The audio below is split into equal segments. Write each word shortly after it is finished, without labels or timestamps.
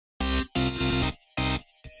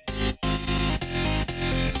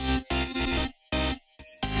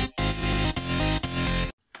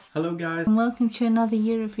Hello guys, and welcome to another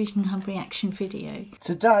Eurovision Hub reaction video.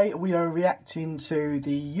 Today we are reacting to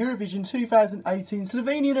the Eurovision 2018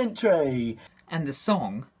 Slovenian entry. And the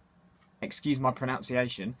song, excuse my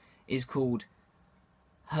pronunciation, is called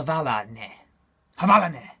Hvala.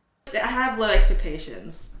 Hvala. I have low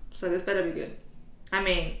expectations, so this better be good. I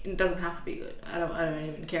mean, it doesn't have to be good. I don't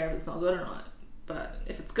even care if it's not good or not. But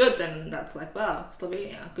if it's good, then that's like, wow,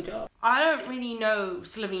 Slovenia, good job. I don't really know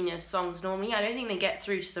Slovenia songs normally. I don't think they get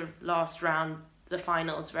through to the last round, the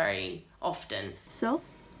finals, very often. So,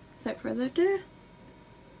 without further ado,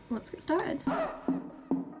 let's get started.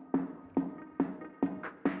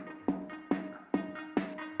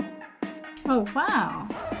 Oh wow!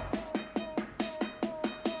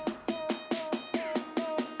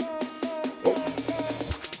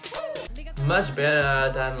 Much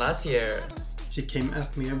better than last year. She came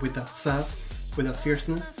at me with that sass, with that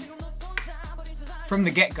fierceness. From the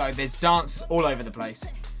get-go, there's dance all over the place.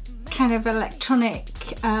 Kind of electronic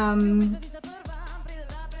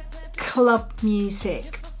club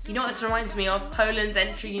music. You know what this reminds me of? Poland's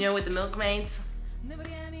entry, you know, with the milkmaids.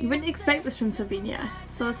 You wouldn't expect this from Slovenia,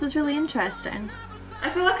 so this is really interesting. I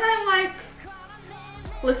feel like I'm like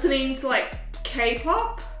listening to like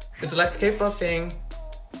K-pop. It's like a K-pop thing.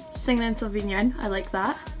 Singing in Slovenian, I like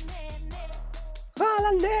that.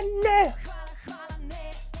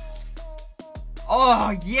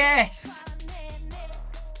 Oh yes!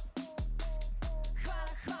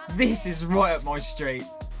 This is right up my street.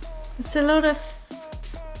 It's a lot of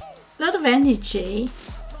energy.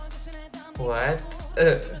 What?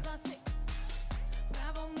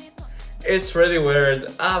 It's really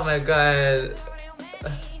weird. Oh my god.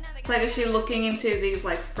 Like, is she looking into these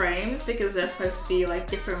like frames because they're supposed to be like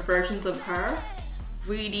different versions of her?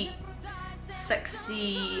 Really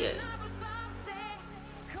sexy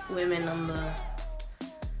women on the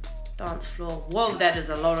dance floor. Whoa, that is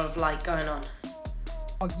a lot of light going on.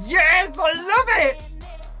 Oh yes, I love it!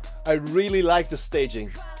 I really like the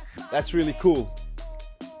staging. That's really cool.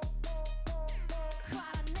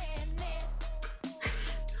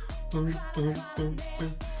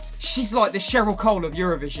 She's like the Cheryl Cole of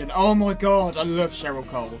Eurovision. Oh my god, I love Cheryl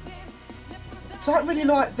Cole. So I really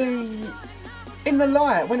like in the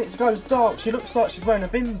light, when it goes dark, she looks like she's wearing a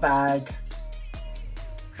bin bag.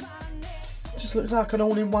 Just looks like an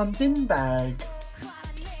all-in-one bin bag.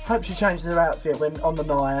 Hope she changed her outfit when on the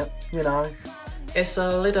night, you know. It's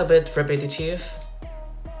a little bit repetitive.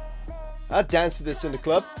 I'd dance to this in the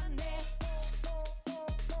club.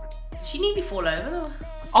 Did she nearly fall over though?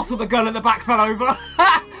 I thought the girl at the back fell over.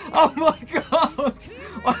 Oh my god!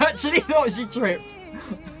 I actually thought she tripped.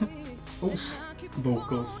 Oof.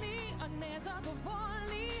 Vocals.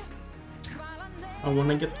 I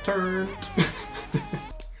wanna get turned.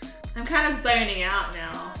 I'm kind of zoning out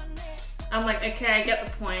now. I'm like, okay, I get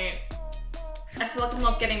the point. I feel like I'm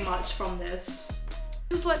not getting much from this.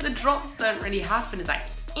 Just like the drops don't really happen. It's like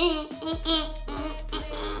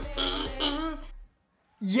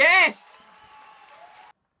Yes!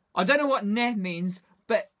 I don't know what "ne" means,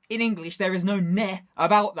 but in English there is no "ne"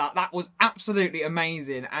 about that. That was absolutely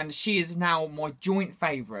amazing, and she is now my joint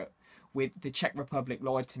favourite with the Czech Republic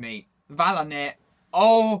Lied to Me. Hvala ne.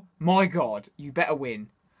 Oh my god, you better win.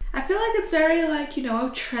 I feel like it's very like, you know,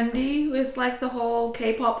 trendy with like the whole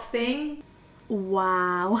K-pop thing.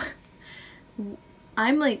 Wow.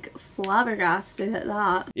 I'm like flabbergasted at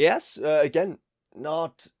that. Yes, again,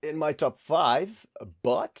 not in my top 5,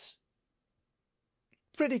 but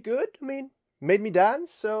pretty good. I mean, made me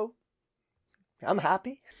dance, so I'm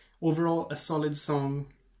happy. Overall, a solid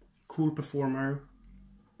song, cool performer,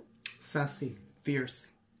 sassy, fierce.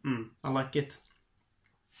 I like it.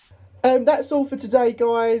 That's all for today,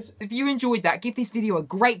 guys. If you enjoyed that, give this video a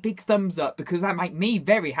great big thumbs up because that made me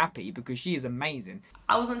very happy because she is amazing.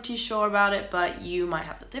 I wasn't too sure about it, but you might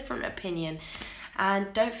have a different opinion.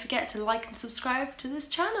 And don't forget to like and subscribe to this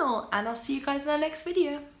channel, and I'll see you guys in our next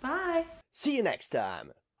video. Bye! See you next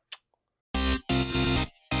time.